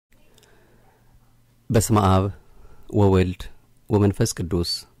በስመ አብ ወወልድ ወመንፈስ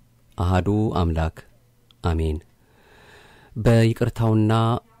ቅዱስ አሐዱ አምላክ አሜን። በይቅርታውና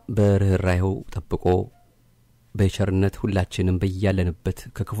በርህራሄው ጠብቆ በቸርነት ሁላችንም በያለንበት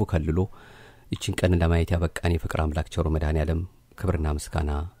ከክፉ ከልሎ ይችን ቀን ለማየት ያበቃን የፍቅር አምላክ ቸሩ መድኃኔዓለም ክብርና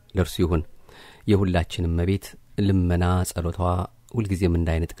ምስጋና ለእርሱ ይሁን። የሁላችንም መቤት ልመና ጸሎቷ ሁልጊዜም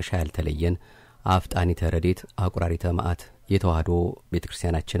እንዳይነጥቅሻ ያልተለየን አፍጣኒተ ረድኤት አቁራሪተ መዓት የተዋህዶ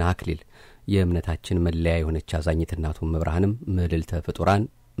ቤተክርስቲያናችን አክሊል የእምነታችን መለያ የሆነች አዛኝት እናቱ መብርሃንም ምልዕልተ ፍጡራን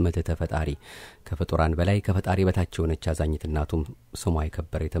መትሕተ ፈጣሪ ከፍጡራን በላይ ከፈጣሪ በታች የሆነች አዛኝት እናቱም ስሟ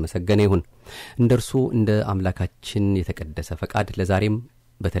የከበረ የተመሰገነ ይሁን። እንደርሱ እንደ አምላካችን የተቀደሰ ፈቃድ ለዛሬም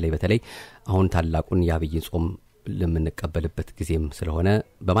በተለይ አሁን ታላቁን የአብይ ጾም ለምንቀበልበት ጊዜም ስለሆነ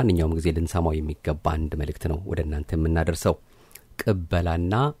በማንኛውም ጊዜ ልንሰማው የሚገባ አንድ መልእክት ነው ወደ እናንተ የምናደርሰው።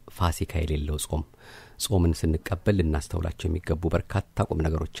 ቅበላና ፋሲካ የሌለው ጾምን ስንቀበል ልናስተውላቸው የሚገቡ በርካታ ቁም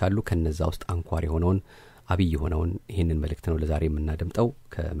ነገሮች አሉ። ከነዛ ውስጥ አንኳር የሆነውን አብይ የሆነውን ይህንን መልእክት ነው ለዛሬ የምናደምጠው።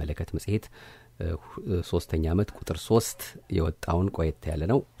 ከመለከት መጽሔት 3ኛ ዓመት ቁጥር 3 የወጣውን ቆየት ያለ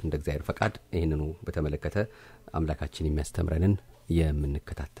ነው። እንደ እግዚአብሔር ፈቃድ ይህንኑ በተመለከተ አምላካችን የሚያስተምረንን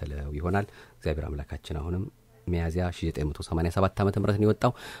የምንከታተለው ይሆናል። እግዚአብሔር አምላካችን አሁንም ሚያዝያ 1987 ዓመተ ምህረት ነው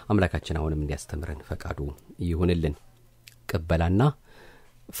የወጣው። አምላካችን አሁንም እንዲያስተምረን ፈቃዱ ይሁንልን። ቅበላና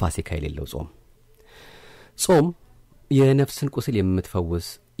ፋሲካ የሌለው ጾም የነፍስን ቁስል የምትፈውስ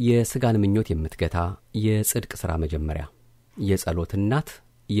የሥጋን ምኞት የምትገታ የጽድቅ ሥራ መጀመሪያ የጸሎት እናት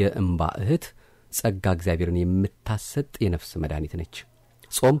የእንባ እህት ጸጋ እግዚአብሔርን የምታሰጥ የነፍስ መድኃኒት ነች።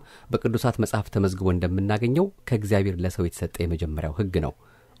 ጾም በቅዱሳት መጽሐፍ ተመዝግቦ እንደምናገኘው ከእግዚአብሔር ለሰው የተሰጠ የመጀመሪያው ሕግ ነው።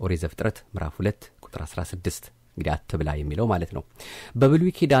 ኦሪት ዘፍጥረት ምዕራፍ 2 ቁጥር 16 እንግዲህ አትብላ የሚለው ማለት ነው።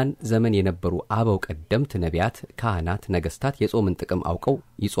 በብሉይ ኪዳን ዘመን የነበሩ አበው ቀደምት ነቢያት፣ ካህናት፣ ነገስታት የጾምን ጥቅም አውቀው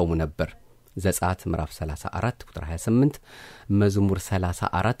ይጾሙ ነበር። ዘጸአት ምዕራፍ 34 ቁጥር 28፣ መዝሙር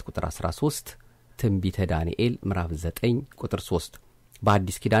 34 ቁጥር 13፣ ትንቢተ ዳንኤል ምዕራፍ 9 ቁጥር 3።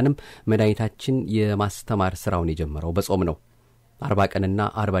 በአዲስ ኪዳንም መድኃኒታችን የማስተማር ሥራውን የጀመረው በጾም ነው። 40 ቀንና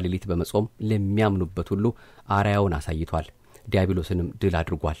 40 ሌሊት በመጾም ለሚያምኑበት ሁሉ አርአያውን አሳይቷል። ዲያብሎስንም ድል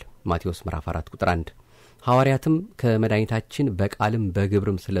አድርጓል። ማቴዎስ ምዕራፍ 4 ቁጥር 1። ሐዋርያትም ከመድኃኒታችን በቃልም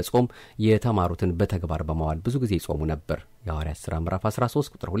በግብርም ስለ ጾም የተማሩትን በተግባር በማዋል ብዙ ጊዜ ይጾሙ ነበር። የሐዋርያት ሥራ ምዕራፍ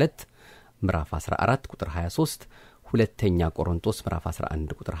 13 ቁጥር 2፣ ምዕራፍ 14 ቁጥር 23፣ ሁለተኛ ቆሮንቶስ ምዕራፍ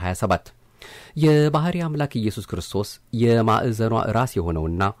 11 ቁጥር 27። የባህሪ አምላክ ኢየሱስ ክርስቶስ የማዕዘኗ ራስ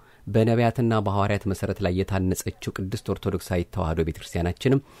የሆነውና በነቢያትና በሐዋርያት መሠረት ላይ የታነጸችው ቅድስት ኦርቶዶክሳዊት ተዋህዶ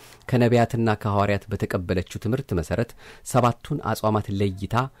ቤተክርስቲያናችንም ከነቢያትና ከሐዋርያት በተቀበለችው ትምህርት መሠረት 7ቱን አጽዋማት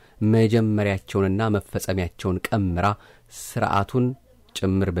ለይታ መጀመሪያቸውንና መፈጸሚያቸውን ቀምራ ሥርዓቱን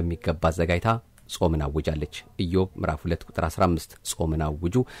ጭምር በሚገባ አዘጋጅታ ጾምን አውጃለች። ኢዮብ ምዕራፍ 2 ቁጥር 15 ጾምን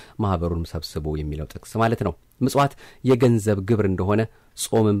አውጁ ማኅበሩን ሰብስቦ የሚለው ጥቅስ ማለት ነው። ምጽዋት የገንዘብ ግብር እንደሆነ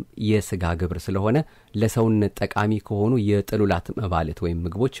ጾምም የሥጋ ግብር ስለሆነ ለሰውነት ጠቃሚ ከሆኑ የጥሉላት መባለት ወይም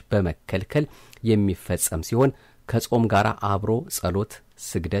ምግቦች በመከልከል የሚፈጸም ሲሆን ከጾም ጋር አብሮ ጸሎት፣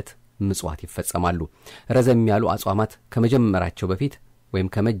 ስግደት፣ ምጽዋት ይፈጸማሉ። ረዘም ያሉ አጽዋማት ከመጀመራቸው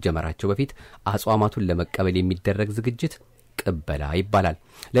በፊት አጽዋማቱን ለመቀበል የሚደረግ ዝግጅት ቅበላ ይባላል።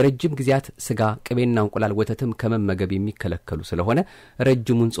 ለረጅም ጊዜያት ስጋ፣ ቅቤና እንቁላል፣ ወተትም ከመመገብ የሚከለከሉ ስለሆነ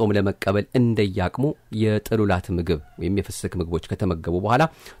ረጅሙን ጾም ለመቀበል እንደያቅሙ የጥሉላት ምግብ ወይም የፍስክ ምግቦች ከተመገቡ በኋላ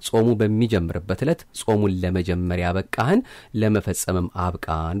ጾሙ በሚጀምርበት ዕለት ጾሙን ለመጀመሪያ በቃህን ለመፈጸምም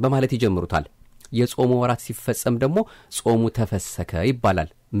አብቃን በማለት ይጀምሩታል። የጾሙ ወራት ሲፈጸም ደግሞ ጾሙ ተፈሰከ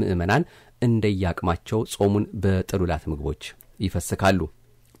ይባላል። ምእመናን እንደያቅማቸው ጾሙን በጥሉላት ምግቦች ይፈስካሉ።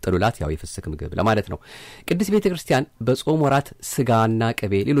 ጥሉላት ያው የፍስክ ምግብ ለማለት ነው። ቅድስት ቤተክርስቲያን በጾም ወራት ስጋና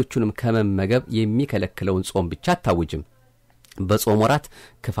ቅቤ ሌሎቹንም ከመመገብ የሚከለክለውን ጾም ብቻ አታውጅም። በጾም ወራት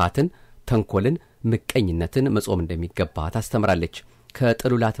ክፋትን፣ ተንኮልን፣ ምቀኝነትን መጾም እንደሚገባ ታስተምራለች።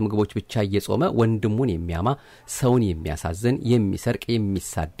 ከጥሉላት ምግቦች ብቻ እየጾመ ወንድሙን የሚያማ፣ ሰውን የሚያሳዝን፣ የሚሰርቅ፣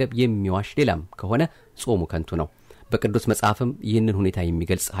 የሚሳደብ፣ የሚዋሽ ሌላም ከሆነ ጾሙ ከንቱ ነው። በቅዱስ መጽሐፍም ይህንን ሁኔታ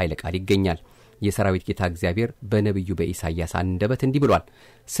የሚገልጽ ኃይለ ቃል ይገኛል። የሰራዊት ጌታ እግዚአብሔር በነቢዩ በኢሳይያስ አንደበት እንዲህ ብሏል።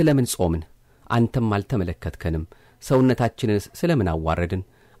 ስለምን ጾምን? አንተም አልተመለከትከንም። ሰውነታችንንስ ስለምን አዋረድን?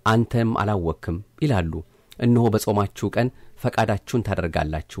 አንተም አላወክም ይላሉ። እነሆ በጾማችሁ ቀን ፈቃዳችሁን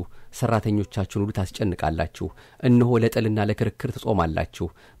ታደርጋላችሁ፣ ሠራተኞቻችሁን ሁሉ ታስጨንቃላችሁ። እነሆ ለጥልና ለክርክር ትጾማላችሁ፣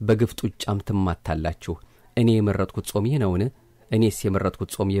 በግፍ ጡጫም ትማታላችሁ። እኔ የመረጥኩት ጾም ይህ ነውን? እኔስ የመረጥኩት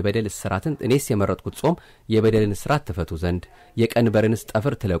ጾም የበደልን እስራት ትፈቱ ዘንድ፣ የቀንበርንስ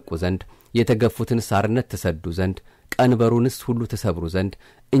ጠፍር ትለቁ ዘንድ፣ የተገፉትንስ አርነት ትሰዱ ዘንድ፣ ቀንበሩንስ ሁሉ ትሰብሩ ዘንድ፣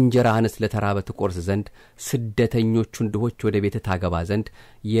 እንጀራህንስ ለተራበ ትቆርስ ዘንድ፣ ስደተኞቹን ድሆች ወደ ቤት ታገባ ዘንድ፣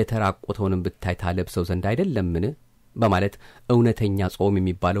 የተራቆተውንም ብታይ ታለብሰው ዘንድ አይደለምን? በማለት እውነተኛ ጾም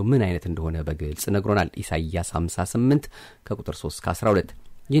የሚባለው ምን አይነት እንደሆነ በግልጽ ነግሮናል። ኢሳይያስ 58 ከቁጥር 3 እስከ 12።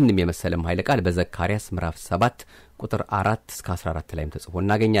 ይህንም የመሰለም ኃይለ ቃል በዘካርያስ ምዕራፍ 7 ቁጥር 4 እስከ 14 ላይም ተጽፎ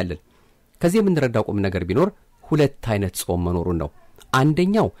እናገኛለን። ከዚህ የምንረዳው ቁም ነገር ቢኖር ሁለት አይነት ጾም መኖሩን ነው።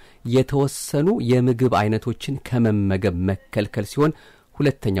 አንደኛው የተወሰኑ የምግብ አይነቶችን ከመመገብ መከልከል ሲሆን፣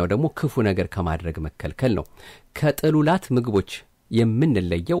 ሁለተኛው ደግሞ ክፉ ነገር ከማድረግ መከልከል ነው። ከጥሉላት ምግቦች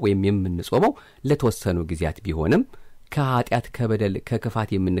የምንለየው ወይም የምንጾመው ለተወሰኑ ጊዜያት ቢሆንም ከኃጢአት ከበደል ከክፋት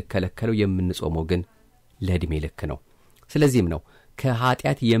የምንከለከለው የምንጾመው ግን ለዕድሜ ልክ ነው። ስለዚህም ነው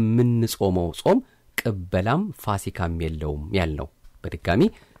ከኃጢአት የምንጾመው ጾም ቅበላም ፋሲካም የለውም ያልነው። በድጋሚ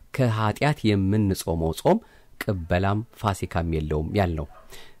ከኃጢአት የምንጾመው ጾም ቅበላም ፋሲካም የለውም ያልነው።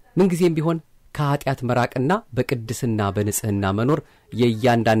 ምንጊዜም ቢሆን ከኃጢአት መራቅና በቅድስና በንጽህና መኖር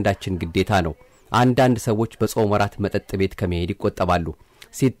የእያንዳንዳችን ግዴታ ነው። አንዳንድ ሰዎች በጾም ወራት መጠጥ ቤት ከመሄድ ይቆጠባሉ።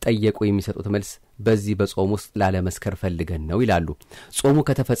 ሲጠየቁ የሚሰጡት መልስ በዚህ በጾም ውስጥ ላለመስከር ፈልገን ነው ይላሉ። ጾሙ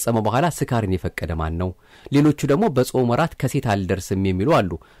ከተፈጸመ በኋላ ስካርን የፈቀደ ማን ነው? ሌሎቹ ደግሞ በጾም ወራት ከሴት አልደርስም የሚሉ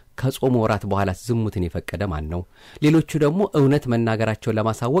አሉ። ከጾም ወራት በኋላ ዝሙትን የፈቀደ ማን ነው? ሌሎቹ ደግሞ እውነት መናገራቸውን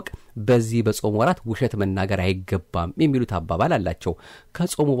ለማሳወቅ በዚህ በጾም ወራት ውሸት መናገር አይገባም የሚሉት አባባል አላቸው።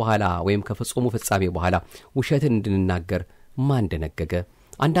 ከጾሙ በኋላ ወይም ከጾሙ ፍጻሜ በኋላ ውሸትን እንድንናገር ማን ደነገገ?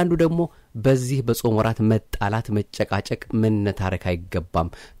 አንዳንዱ ደግሞ በዚህ በጾም ወራት መጣላት፣ መጨቃጨቅ፣ መነታረክ አይገባም፣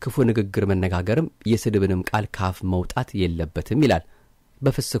 ክፉ ንግግር መነጋገርም የስድብንም ቃል ካፍ መውጣት የለበትም ይላል።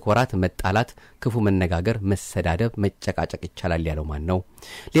 በፍስክ ወራት መጣላት፣ ክፉ መነጋገር፣ መሰዳደብ፣ መጨቃጨቅ ይቻላል ያለው ማን ነው?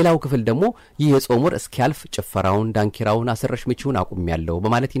 ሌላው ክፍል ደግሞ ይህ የጾም ወር እስኪያልፍ ጭፈራውን፣ ዳንኪራውን፣ አስረሽ ምቺውን አቁሜያለሁ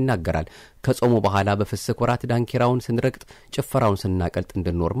በማለት ይናገራል። ከጾሙ በኋላ በፍስክ ወራት ዳንኪራውን ስንረግጥ፣ ጭፈራውን ስናቀልጥ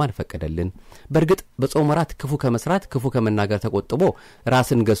እንድንኖር ማን ፈቀደልን? በእርግጥ በጾም ወራት ክፉ ከመስራት ክፉ ከመናገር ተቆጥቦ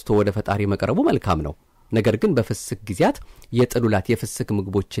ራስን ገዝቶ ወደ ፈጣሪ መቅረቡ መልካም ነው። ነገር ግን በፍስክ ጊዜያት የጥሉላት የፍስክ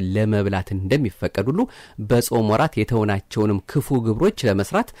ምግቦችን ለመብላት እንደሚፈቀድ ሁሉ በጾም ወራት የተወናቸውንም ክፉ ግብሮች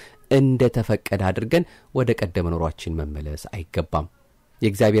ለመስራት እንደተፈቀደ አድርገን ወደ ቀደመ ኑሯችን መመለስ አይገባም።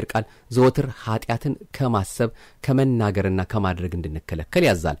 የእግዚአብሔር ቃል ዘወትር ኃጢአትን ከማሰብ ከመናገርና ከማድረግ እንድንከለከል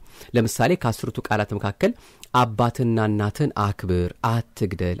ያዛል። ለምሳሌ ከአስርቱ ቃላት መካከል አባትና እናትን አክብር፣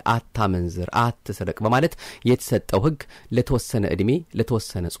 አትግደል፣ አታመንዝር፣ አትስረቅ በማለት የተሰጠው ሕግ ለተወሰነ ዕድሜ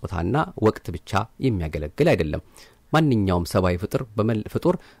ለተወሰነ ጾታና ወቅት ብቻ የሚያገለግል አይደለም። ማንኛውም ሰብአዊ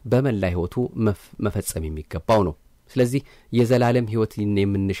ፍጡር በመላ ሕይወቱ መፈጸም የሚገባው ነው። ስለዚህ የዘላለም ሕይወትን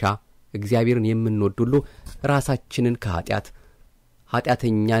የምንሻ እግዚአብሔርን የምንወድ ሁሉ ራሳችንን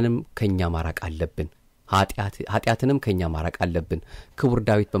ኃጢአተኛንም ከኛ ማራቅ አለብን። ኃጢአትንም ከኛ ማራቅ አለብን። ክቡር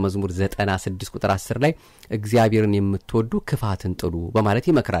ዳዊት በመዝሙር 96 ቁጥር 10 ላይ እግዚአብሔርን የምትወዱ ክፋትን ጥሉ በማለት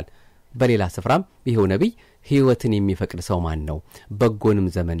ይመክራል። በሌላ ስፍራም ይሄው ነቢይ ሕይወትን የሚፈቅድ ሰው ማን ነው? በጎንም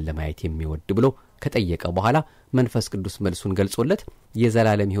ዘመን ለማየት የሚወድ ብሎ ከጠየቀ በኋላ መንፈስ ቅዱስ መልሱን ገልጾለት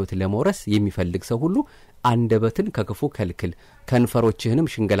የዘላለም ሕይወት ለመውረስ የሚፈልግ ሰው ሁሉ አንደበትን ከክፉ ከልክል፣ ከንፈሮችህንም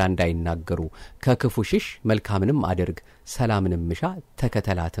ሽንገላ እንዳይናገሩ ከክፉ ሽሽ፣ መልካምንም አድርግ፣ ሰላምንም ምሻ፣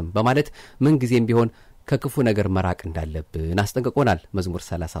 ተከተላትም በማለት ምንጊዜም ቢሆን ከክፉ ነገር መራቅ እንዳለብን አስጠንቅቆናል። መዝሙር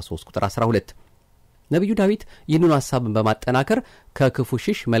 33 ቁጥር 12 ነቢዩ ዳዊት ይህንን ሐሳብን በማጠናከር ከክፉ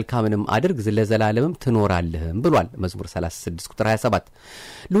ሽሽ፣ መልካምንም አድርግ፣ ለዘላለምም ትኖራለህም ብሏል። መዝሙር 36 ቁጥር 27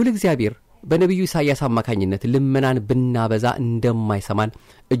 ልዑል እግዚአብሔር በነቢዩ ኢሳይያስ አማካኝነት ልመናን ብናበዛ እንደማይሰማን፣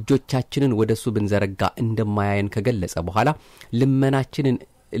 እጆቻችንን ወደሱ ብንዘረጋ እንደማያየን ከገለጸ በኋላ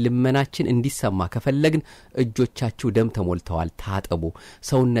ልመናችን እንዲሰማ ከፈለግን እጆቻችሁ ደም ተሞልተዋል፣ ታጠቡ፣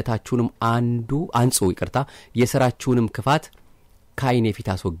 ሰውነታችሁንም አንጹ፣ የሥራችሁንም ክፋት ከዓይኔ ፊት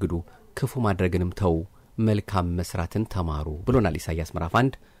አስወግዱ፣ ክፉ ማድረግንም ተዉ፣ መልካም መስራትን ተማሩ ብሎናል ኢሳይያስ ምዕራፍ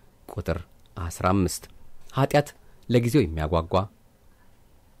 1 ቁጥር 15። ኃጢአት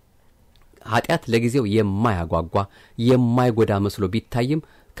ለጊዜው የማያጓጓ የማይጎዳ መስሎ ቢታይም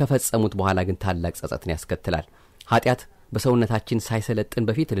ከፈጸሙት በኋላ ግን ታላቅ ጸጸትን ያስከትላል። ኃጢአት በሰውነታችን ሳይሰለጥን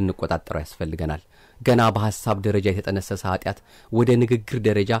በፊት ልንቆጣጠረው ያስፈልገናል። ገና በሐሳብ ደረጃ የተጠነሰሰ ኃጢአት ወደ ንግግር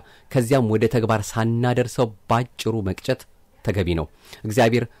ደረጃ ከዚያም ወደ ተግባር ሳናደርሰው ባጭሩ መቅጨት ተገቢ ነው።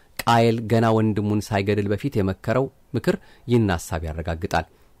 እግዚአብሔር ቃየል ገና ወንድሙን ሳይገድል በፊት የመከረው ምክር ይህን ሐሳብ ያረጋግጣል።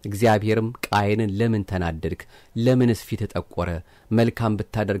 እግዚአብሔርም ቃየልን ለምን ተናደድክ? ለምንስ ፊትህ ጠቆረ? መልካም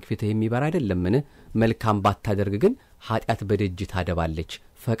ብታደርግ ፊትህ የሚበራ አይደለምን? መልካም ባታደርግ ግን ኃጢአት በደጅ ታደባለች፣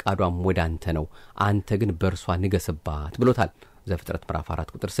 ፈቃዷም ወደ አንተ ነው፣ አንተ ግን በእርሷ ንገስባት ብሎታል። ዘፍጥረት ምዕራፍ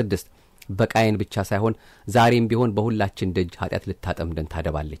 4 ቁጥር 6። በቃየን ብቻ ሳይሆን ዛሬም ቢሆን በሁላችን ደጅ ኃጢአት ልታጠምደን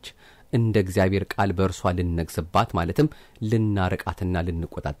ታደባለች። እንደ እግዚአብሔር ቃል በእርሷ ልንነግስባት ማለትም ልናርቃትና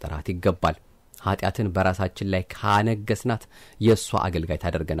ልንቆጣጠራት ይገባል። ኃጢአትን በራሳችን ላይ ካነገስናት የእሷ አገልጋይ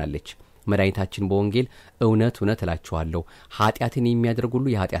ታደርገናለች። መድኃኒታችን በወንጌል እውነት እውነት እላችኋለሁ ኃጢአትን የሚያደርግ ሁሉ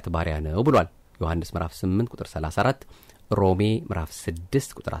የኃጢአት ባሪያ ነው ብሏል። ዮሐንስ ምዕራፍ 8 ቁጥር 34፣ ሮሜ ምዕራፍ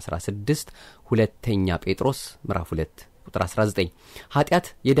 6 ቁጥር 16፣ ሁለተኛ ጴጥሮስ ምዕራፍ 2 ቁጥር 19። ኃጢአት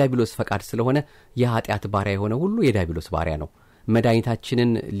የዲያብሎስ ፈቃድ ስለሆነ የኃጢአት ባሪያ የሆነ ሁሉ የዲያብሎስ ባሪያ ነው።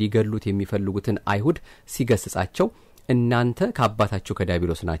 መድኃኒታችንን ሊገሉት የሚፈልጉትን አይሁድ ሲገስጻቸው እናንተ ከአባታችሁ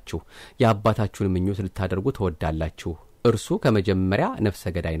ከዲያብሎስ ናችሁ፣ የአባታችሁን ምኞት ልታደርጉ ተወዳላችሁ። እርሱ ከመጀመሪያ ነፍሰ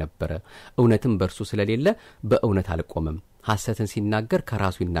ገዳይ ነበረ፣ እውነትም በእርሱ ስለሌለ በእውነት አልቆመም። ሐሰትን ሲናገር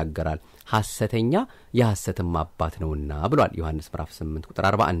ከራሱ ይናገራል፣ ሐሰተኛ የሐሰትም አባት ነውና ብሏል። ዮሐንስ ምዕራፍ 8 ቁጥር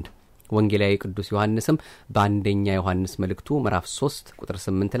 41። ወንጌላዊ ቅዱስ ዮሐንስም በአንደኛ ዮሐንስ መልእክቱ ምዕራፍ 3 ቁጥር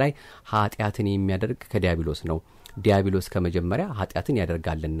 8 ላይ ኃጢአትን የሚያደርግ ከዲያብሎስ ነው፣ ዲያብሎስ ከመጀመሪያ ኃጢአትን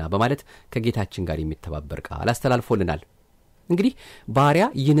ያደርጋልና በማለት ከጌታችን ጋር የሚተባበር ቃል አስተላልፎልናል። እንግዲህ ባሪያ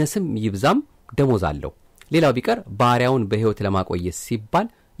ይነስም ይብዛም ደሞዝ አለው። ሌላው ቢቀር ባሪያውን በሕይወት ለማቆየት ሲባል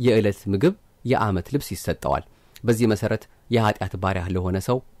የዕለት ምግብ፣ የዓመት ልብስ ይሰጠዋል። በዚህ መሰረት የኃጢአት ባሪያ ለሆነ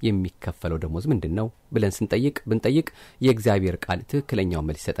ሰው የሚከፈለው ደሞዝ ምንድነው ብለን ብንጠይቅ የእግዚአብሔር ቃል ትክክለኛው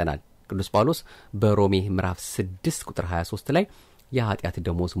መልስ ይሰጠናል። ቅዱስ ጳውሎስ በሮሜ ምዕራፍ 6 ቁጥር 23 ላይ የኃጢአት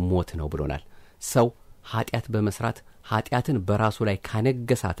ደሞዝ ሞት ነው ብሎናል። ሰው ኃጢአት በመስራት ኃጢአትን በራሱ ላይ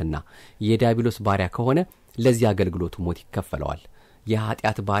ካነገሳትና የዲያብሎስ ባሪያ ከሆነ ለዚህ አገልግሎቱ ሞት ይከፈለዋል።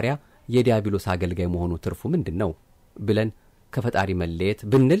 የኃጢአት ባሪያ የዲያብሎስ አገልጋይ መሆኑ ትርፉ ምንድነው ብለን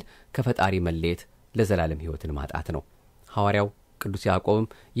ከፈጣሪ መለየት ለዘላለም ሕይወትን ማጣት ነው። ሐዋርያው ቅዱስ ያዕቆብም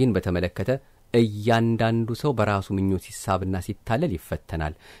ይህን በተመለከተ እያንዳንዱ ሰው በራሱ ምኞት ሲሳብና ሲታለል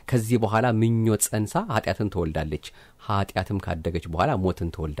ይፈተናል። ከዚህ በኋላ ምኞት ጸንሳ ኃጢአትን ትወልዳለች፣ ኃጢአትም ካደገች በኋላ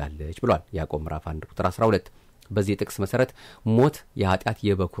ሞትን ትወልዳለች ብሏል ያዕቆብ ምዕራፍ 1 ቁጥር 12። በዚህ ጥቅስ መሰረት ሞት የኃጢአት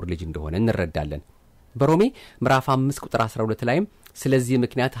የበኩር ልጅ እንደሆነ እንረዳለን። በሮሜ ምዕራፍ 5 ቁጥር 12 ላይም ስለዚህ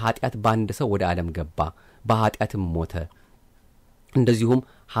ምክንያት ኃጢአት በአንድ ሰው ወደ ዓለም ገባ፣ በኃጢአትም ሞተ፣ እንደዚሁም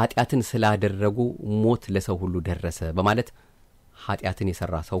ኃጢአትን ስላደረጉ ሞት ለሰው ሁሉ ደረሰ በማለት ኃጢአትን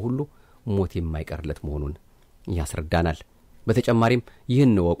የሰራ ሰው ሁሉ ሞት የማይቀርለት መሆኑን ያስረዳናል። በተጨማሪም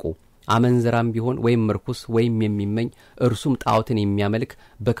ይህን ወቁ፣ አመንዝራም ቢሆን ወይም ርኩስ ወይም የሚመኝ እርሱም ጣዖትን የሚያመልክ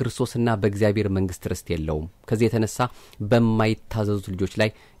በክርስቶስና በእግዚአብሔር መንግሥት ርስት የለውም። ከዚህ የተነሳ በማይታዘዙት ልጆች ላይ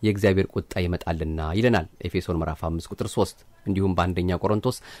የእግዚአብሔር ቁጣ ይመጣልና ይለናል ኤፌሶን ምዕራፍ 5 ቁጥር 3። እንዲሁም በአንደኛ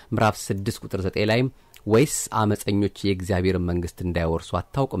ቆሮንቶስ ምዕራፍ 6 ቁጥር 9 ላይም ወይስ አመፀኞች የእግዚአብሔር መንግሥት እንዳይወርሱ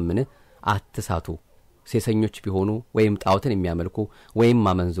አታውቁምን? አትሳቱ። ሴሰኞች ቢሆኑ ወይም ጣዖትን የሚያመልኩ ወይም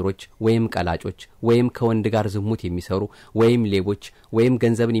አመንዝሮች ወይም ቀላጮች ወይም ከወንድ ጋር ዝሙት የሚሰሩ ወይም ሌቦች ወይም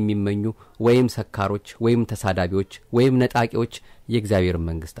ገንዘብን የሚመኙ ወይም ሰካሮች ወይም ተሳዳቢዎች ወይም ነጣቂዎች የእግዚአብሔር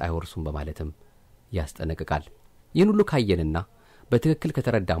መንግሥት አይወርሱም በማለትም ያስጠነቅቃል። ይህን ሁሉ ካየንና በትክክል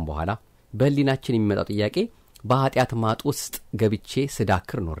ከተረዳን በኋላ በሕሊናችን የሚመጣው ጥያቄ በኃጢአት ማጥ ውስጥ ገብቼ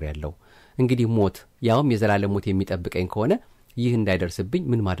ስዳክር ኖሬያለሁ፣ እንግዲህ ሞት ያውም የዘላለም ሞት የሚጠብቀኝ ከሆነ ይህ እንዳይደርስብኝ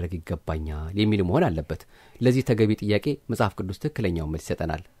ምን ማድረግ ይገባኛል የሚል መሆን አለበት። ለዚህ ተገቢ ጥያቄ መጽሐፍ ቅዱስ ትክክለኛው መልስ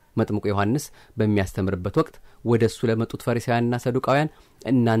ይሰጠናል። መጥምቁ ዮሐንስ በሚያስተምርበት ወቅት ወደ እሱ ለመጡት ፈሪሳውያንና ሰዱቃውያን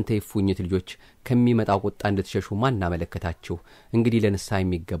እናንተ የፉኝት ልጆች ከሚመጣው ቁጣ እንድትሸሹ ማን አመለከታችሁ? እንግዲህ ለንስሐ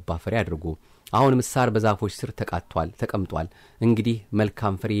የሚገባ ፍሬ አድርጉ። አሁን ምሳር በዛፎች ስር ተቀምጧል። እንግዲህ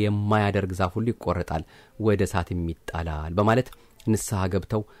መልካም ፍሬ የማያደርግ ዛፍ ሁሉ ይቆረጣል፣ ወደ እሳትም ይጣላል በማለት ንስሐ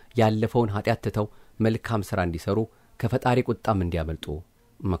ገብተው ያለፈውን ኃጢአት ትተው መልካም ሥራ እንዲሰሩ ከፈጣሪ ቁጣም እንዲያመልጡ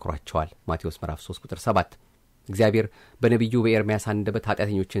መክሯቸዋል። ማቴዎስ ምዕራፍ 3 ቁጥር 7። እግዚአብሔር በነቢዩ በኤርምያስ አንደበት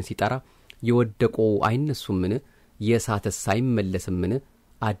ኃጢአተኞችን ሲጠራ የወደቁ አይነሱምን? የሳተስ አይመለስምን?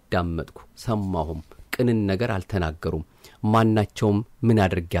 አዳመጥኩ ሰማሁም፣ ቅንን ነገር አልተናገሩም፣ ማናቸውም ምን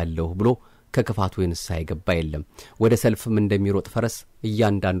አድርጌያለሁ ብሎ ከክፋቱ የንስሐ የገባ የለም። ወደ ሰልፍም እንደሚሮጥ ፈረስ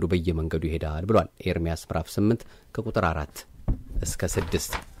እያንዳንዱ በየመንገዱ ይሄዳል ብሏል ኤርምያስ ምዕራፍ 8 ከቁጥር 4 እስከ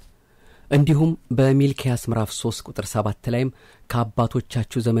 6። እንዲሁም በሚልክያስ ምዕራፍ 3 ቁጥር 7 ላይም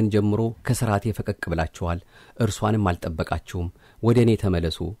ከአባቶቻችሁ ዘመን ጀምሮ ከሥርዓቴ ፈቀቅ ብላችኋል፣ እርሷንም አልጠበቃችሁም፣ ወደ እኔ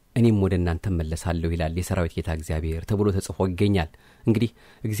ተመለሱ፣ እኔም ወደ እናንተ መለሳለሁ ይላል የሰራዊት ጌታ እግዚአብሔር ተብሎ ተጽፎ ይገኛል። እንግዲህ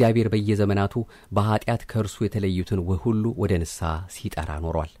እግዚአብሔር በየዘመናቱ በኃጢአት ከእርሱ የተለዩትን ሁሉ ወደ ንስሐ ሲጠራ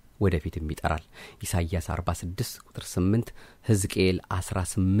ኖሯል፣ ወደፊትም ይጠራል። ኢሳይያስ 46 ቁጥር 8፣ ሕዝቅኤል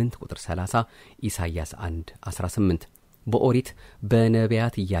 18 ቁጥር 30፣ ኢሳይያስ 1 18። በኦሪት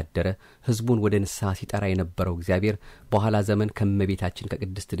በነቢያት እያደረ ሕዝቡን ወደ ንስሐ ሲጠራ የነበረው እግዚአብሔር በኋላ ዘመን ከእመቤታችን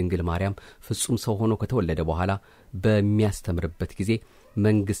ከቅድስት ድንግል ማርያም ፍጹም ሰው ሆኖ ከተወለደ በኋላ በሚያስተምርበት ጊዜ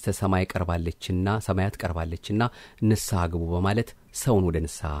መንግሥተ ሰማያት ቀርባለችና ንስሐ ግቡ በማለት ሰውን ወደ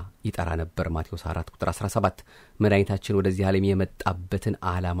ንስሐ ይጠራ ነበር። ማቴዎስ 4 ቁጥር 17። መድኃኒታችን ወደዚህ ዓለም የመጣበትን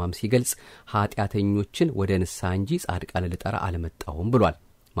ዓላማም ሲገልጽ ኃጢአተኞችን ወደ ንስሐ እንጂ ጻድቃን ልጠራ አልመጣሁም ብሏል።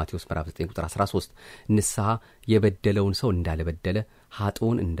 ማቴዎስ ምዕራፍ 9 ቁጥር 13። ንስሐ የበደለውን ሰው እንዳልበደለ፣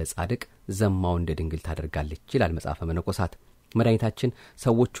 ኃጥኡን እንደ ጻድቅ፣ ዘማው እንደ ድንግል ታደርጋለች ይላል መጽሐፈ መነኮሳት። መድኃኒታችን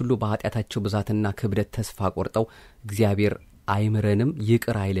ሰዎች ሁሉ በኃጢአታቸው ብዛትና ክብደት ተስፋ ቆርጠው እግዚአብሔር አይምረንም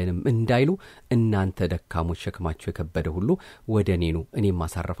ይቅር አይለንም እንዳይሉ እናንተ ደካሞች ሸክማችሁ የከበደ ሁሉ ወደ እኔ ኑ፣ እኔም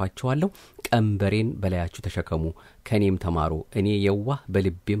አሳርፋችኋለሁ፣ ቀንበሬን በላያችሁ ተሸከሙ፣ ከኔም ተማሩ እኔ የዋህ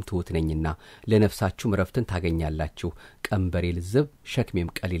በልቤም ትሑት ነኝና ለነፍሳችሁም ረፍትን ታገኛላችሁ ቀንበሬ ልዝብ ሸክሜም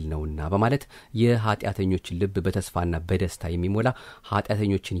ቀሊል ነውና በማለት የኃጢአተኞችን ልብ በተስፋና በደስታ የሚሞላ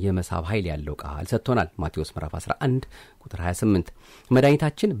ኃጢአተኞችን የመሳብ ኃይል ያለው ቃል ሰጥቶናል። ማቴዎስ ምዕራፍ 11 ቁጥር 28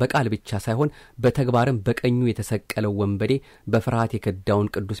 መድኃኒታችን በቃል ብቻ ሳይሆን በተግባርም በቀኙ የተሰቀለው ወንበዴ በፍርሃት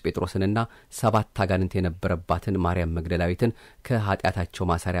የከዳውን ቅዱስ ጴጥሮስንና 7 አጋንንት የነበረባትን ማርያም መግደላዊትን ከኃጢአታቸው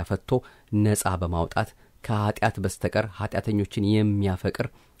ማሰሪያ ፈትቶ ነጻ በማውጣት ከኃጢአት በስተቀር ኃጢአተኞችን የሚያፈቅር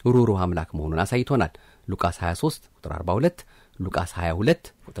ሩሩህ አምላክ መሆኑን አሳይቶናል። ሉቃስ 23 ቁጥር 42፣ ሉቃስ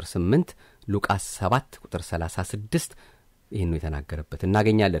 22 ቁጥር 8፣ ሉቃስ 7 ቁጥር 36 ይህን የተናገረበት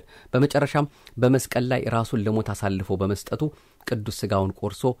እናገኛለን። በመጨረሻም በመስቀል ላይ ራሱን ለሞት አሳልፎ በመስጠቱ ቅዱስ ሥጋውን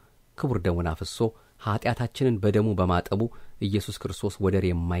ቆርሶ ክቡር ደሙን አፍሶ ኃጢአታችንን በደሙ በማጠቡ ኢየሱስ ክርስቶስ ወደር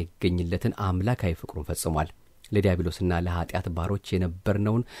የማይገኝለትን አምላካዊ ፍቅሩን ፈጽሟል። ለዲያብሎስና ለኃጢአት ባሮች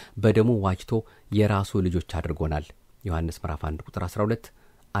የነበርነውን በደሙ ዋጅቶ የራሱ ልጆች አድርጎናል። ዮሐንስ ምዕራፍ 1 ቁጥር 12፣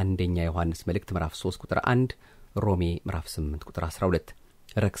 አንደኛ ዮሐንስ መልእክት ምዕራፍ 3 ቁጥር 1፣ ሮሜ ምዕራፍ 8 ቁጥር 12።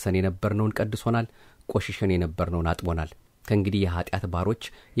 ረክሰን የነበርነውን ቀድሶናል፣ ቆሽሸን የነበርነውን አጥቦናል። ከእንግዲህ የኃጢአት ባሮች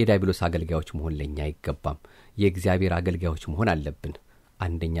የዲያብሎስ አገልጋዮች መሆን ለኛ አይገባም። የእግዚአብሔር አገልጋዮች መሆን አለብን።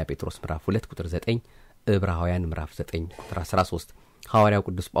 አንደኛ ጴጥሮስ ምዕራፍ 2 ቁጥር 9፣ ዕብራውያን ምዕራፍ 9 ቁጥር 13። ሐዋርያው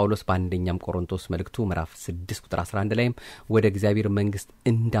ቅዱስ ጳውሎስ በአንደኛም ቆሮንቶስ መልእክቱ ምዕራፍ 6 ቁጥር 11 ላይም ወደ እግዚአብሔር መንግሥት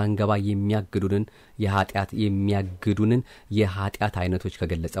እንዳንገባ የሚያግዱንን የኃጢአት አይነቶች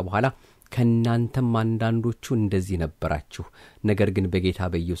ከገለጸ በኋላ ከእናንተም አንዳንዶቹ እንደዚህ ነበራችሁ፣ ነገር ግን በጌታ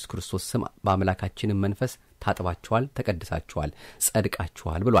በኢየሱስ ክርስቶስ ስም በአምላካችንም መንፈስ ታጥባችኋል፣ ተቀድሳችኋል፣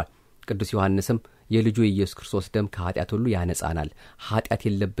 ጸድቃችኋል ብሏል። ቅዱስ ዮሐንስም የልጁ የኢየሱስ ክርስቶስ ደም ከኃጢአት ሁሉ ያነጻናል፣ ኃጢአት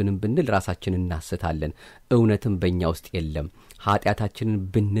የለብንም ብንል ራሳችንን እናስታለን፣ እውነትም በእኛ ውስጥ የለም። ኃጢአታችንን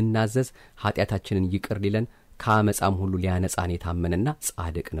ብንናዘዝ ኃጢአታችንን ይቅር ሊለን ከአመፃም ሁሉ ሊያነጻን የታመነና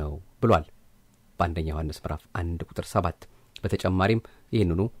ጻድቅ ነው ብሏል በአንደኛ ዮሐንስ ምዕራፍ 1 ቁጥር 7። በተጨማሪም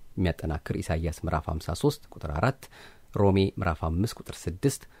ይህንኑ የሚያጠናክር ኢሳይያስ ምዕራፍ 53 ቁጥር 4፣ ሮሜ ምዕራፍ 5 ቁጥር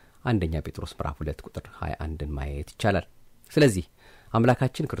 6፣ አንደኛ ጴጥሮስ ምዕራፍ 2 ቁጥር 21ን ማየት ይቻላል። ስለዚህ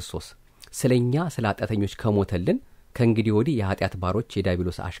አምላካችን ክርስቶስ ስለኛ ስለ ኃጢአተኞች ከሞተልን ከእንግዲህ ወዲህ የኃጢአት ባሮች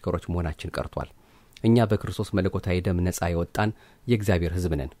የዲያብሎስ አሽከሮች መሆናችን ቀርቷል። እኛ በክርስቶስ መለኮታዊ ደም ነጻ የወጣን የእግዚአብሔር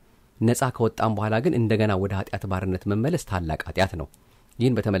ሕዝብ ነን። ነጻ ከወጣን በኋላ ግን እንደገና ወደ ኃጢአት ባርነት መመለስ ታላቅ ኃጢአት ነው።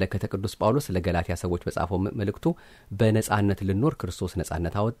 ይህን በተመለከተ ቅዱስ ጳውሎስ ለገላትያ ሰዎች በጻፈው መልእክቱ በነጻነት ልንኖር ክርስቶስ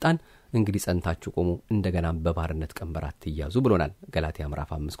ነጻነት አወጣን፣ እንግዲህ ጸንታችሁ ቆሙ፣ እንደገና በባርነት ቀንበር አትያዙ ብሎናል። ገላትያ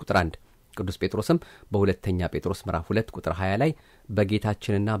ምዕራፍ 5 ቁጥር 1። ቅዱስ ጴጥሮስም በሁለተኛ ጴጥሮስ ምዕራፍ 2 ቁጥር 20 ላይ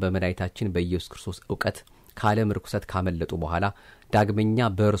በጌታችንና በመድኃኒታችን በኢየሱስ ክርስቶስ ዕውቀት ከዓለም ርኩሰት ካመለጡ በኋላ ዳግመኛ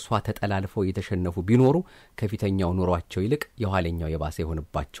በእርሷ ተጠላልፈው የተሸነፉ ቢኖሩ ከፊተኛው ኑሯቸው ይልቅ የኋለኛው የባሰ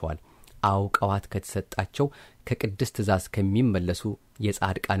ይሆንባቸዋል። አውቀዋት ከተሰጣቸው ከቅድስት ትእዛዝ ከሚመለሱ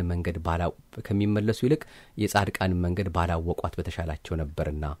ይልቅ የጻድቃን መንገድ ባላወቋት በተሻላቸው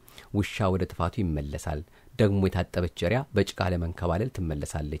ነበርና ውሻ ወደ ጥፋቱ ይመለሳል፣ ደግሞ የታጠበች ጀሪያ በጭቃ ለመንከባለል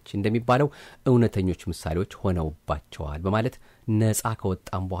ትመለሳለች እንደሚባለው እውነተኞች ምሳሌዎች ሆነውባቸዋል በማለት ነጻ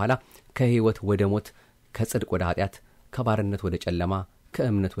ከወጣም በኋላ ከሕይወት ወደ ሞት፣ ከጽድቅ ወደ ኃጢአት፣ ከባርነት ወደ ጨለማ፣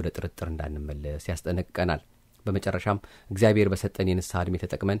 ከእምነት ወደ ጥርጥር እንዳንመለስ ያስጠነቅቀናል። በመጨረሻም እግዚአብሔር በሰጠን የንስሐ ዕድሜ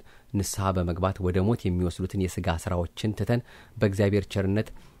ተጠቅመን ንስሐ በመግባት ወደ ሞት የሚወስዱትን የሥጋ ሥራዎችን ትተን በእግዚአብሔር ቸርነት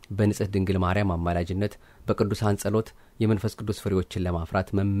በንጽሕት ድንግል ማርያም አማላጅነት በቅዱሳን ጸሎት የመንፈስ ቅዱስ ፍሬዎችን ለማፍራት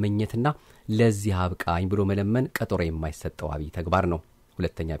መመኘትና ለዚህ አብቃኝ ብሎ መለመን ቀጠሮ የማይሰጠው አብይ ተግባር ነው።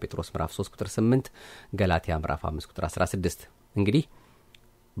 ሁለተኛ ጴጥሮስ ምዕራፍ 3 ቁጥር 8፣ ገላትያ ምዕራፍ 5 ቁጥር 16። እንግዲህ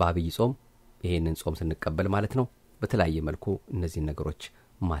በአብይ ጾም ይሄንን ጾም ስንቀበል ማለት ነው በተለያየ መልኩ እነዚህን ነገሮች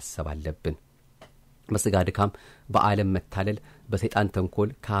ማሰብ አለብን። በሥጋ ድካም፣ በዓለም መታለል፣ በሰይጣን ተንኮል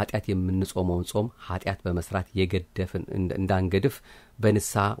ከኃጢአት የምንጾመውን ጾም ኃጢአት በመስራት የገደፍን እንዳንገድፍ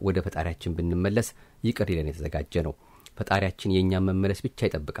በንስሐ ወደ ፈጣሪያችን ብንመለስ ይቅር ሊለን የተዘጋጀ ነው። ፈጣሪያችን የእኛን መመለስ ብቻ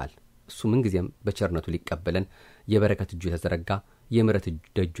ይጠብቃል። እሱ ምንጊዜም በቸርነቱ ሊቀበለን የበረከት እጁ የተዘረጋ የምሕረት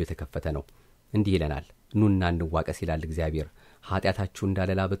ደጁ የተከፈተ ነው። እንዲህ ይለናል፣ ኑና እንዋቀስ ይላል እግዚአብሔር። ኃጢአታችሁ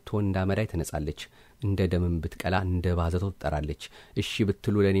እንዳለላ ብትሆን እንዳመዳይ ትነጻለች፣ እንደ ደምም ብትቀላ እንደ ባዘቶ ትጠራለች። እሺ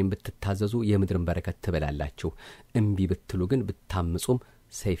ብትሉ ለእኔም ብትታዘዙ የምድርን በረከት ትበላላችሁ፣ እምቢ ብትሉ ግን ብታምጹም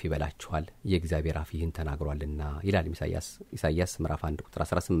ሰይፍ ይበላችኋል፣ የእግዚአብሔር አፍ ይህን ተናግሯልና ይላል ኢሳይያስ ምዕራፍ 1 ቁጥር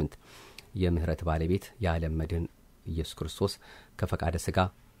 18። የምህረት ባለቤት የዓለም መድህን ኢየሱስ ክርስቶስ ከፈቃደ ሥጋ፣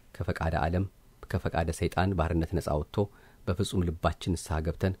 ከፈቃደ ዓለም፣ ከፈቃደ ሰይጣን ባርነት ነጻ ወጥቶ በፍጹም ልባችን ንስሐ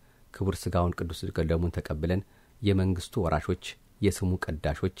ገብተን ክቡር ሥጋውን ቅዱስ ደሙን ተቀብለን የመንግሥቱ ወራሾች የስሙ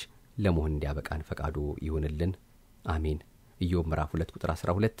ቀዳሾች ለመሆን እንዲያበቃን ፈቃዱ ይሁንልን። አሜን። ኢዮብ ምዕራፍ 2 ቁጥር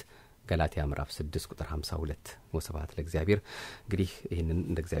 12፣ ገላትያ ምዕራፍ 6 ቁጥር 52 ወስብሐት ለእግዚአብሔር። እንግዲህ ይህንን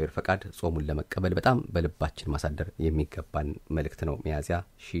እንደ እግዚአብሔር ፈቃድ ጾሙን ለመቀበል በጣም በልባችን ማሳደር የሚገባን መልእክት ነው። ሚያዝያ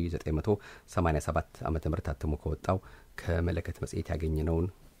 1987 ዓመተ ምህረት ታትሞ ከወጣው ከመለከት መጽሔት ያገኘነውን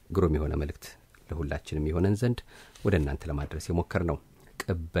ግሩም የሆነ መልእክት ለሁላችንም ይሆነን ዘንድ ወደ እናንተ ለማድረስ የሞከር ነው።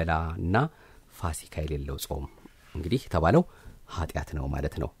 ቅበላና ፋሲካ የሌለው ጾም እንግዲህ የተባለው ኃጢአት ነው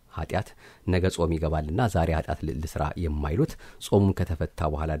ማለት ነው። ኃጢአት ነገ ጾም ይገባልና ዛሬ ኃጢአት ልስራ የማይሉት ጾሙን ከተፈታ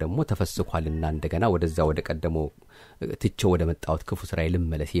በኋላ ደግሞ ተፈስኳልና እንደገና ወደዛ ወደ ቀደሞ ትቼው ወደ መጣሁት ክፉ ስራ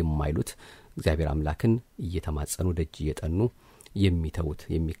ልመለስ የማይሉት እግዚአብሔር አምላክን እየተማጸኑ ደጅ እየጠኑ የሚተውት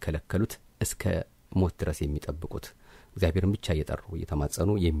የሚከለከሉት እስከ ሞት ድረስ የሚጠብቁት እግዚአብሔርን ብቻ እየጠሩ እየተማጸኑ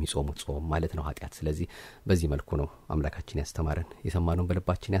የሚጾሙት ጾም ማለት ነው ኃጢአት። ስለዚህ በዚህ መልኩ ነው አምላካችን ያስተማረን። የሰማነውን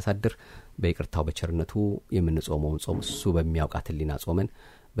በልባችን ያሳድር። በይቅርታው በቸርነቱ የምንጾመውን ጾም እሱ በሚያውቃት ሕሊና ጾመን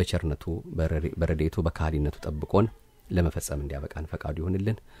በቸርነቱ በረድኤቱ በካህሊነቱ ጠብቆን ለመፈጸም እንዲያበቃን ፈቃዱ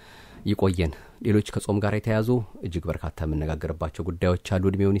ይሁንልን። ይቆየን። ሌሎች ከጾም ጋር የተያዙ እጅግ በርካታ የምንነጋገርባቸው ጉዳዮች አሉ።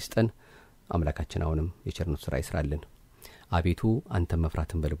 እድሜውን ይስጠን። አምላካችን አሁንም የቸርነቱ ሥራ ይስራልን። አቤቱ አንተ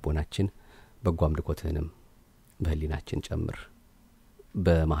መፍራትን በልቦናችን በጎ አምልኮትህንም በህሊናችን ጨምር።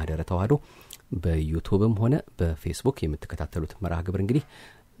 በማህደረ ተዋህዶ በዩቲዩብም ሆነ በፌስቡክ የምትከታተሉት መርሃ ግብር እንግዲህ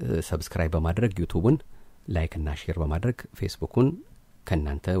ሰብስክራይብ በማድረግ ዩቲዩቡን ላይክ እና ሼር በማድረግ ፌስቡኩን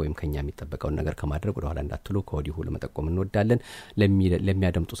ከናንተ ወይም ከኛ የሚጠበቀውን ነገር ከማድረግ ወደ ኋላ እንዳትሉ ከወዲሁ ለመጠቆም እንወዳለን።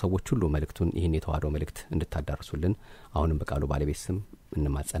 ለሚያደምጡ ሰዎች ሁሉ መልእክቱን ይህን የተዋህዶ መልእክት እንድታዳርሱልን አሁንም በቃሉ ባለቤት ስም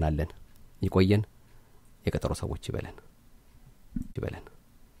እንማጸናለን። ይቆየን። የቀጠሮ ሰዎች ይበለን።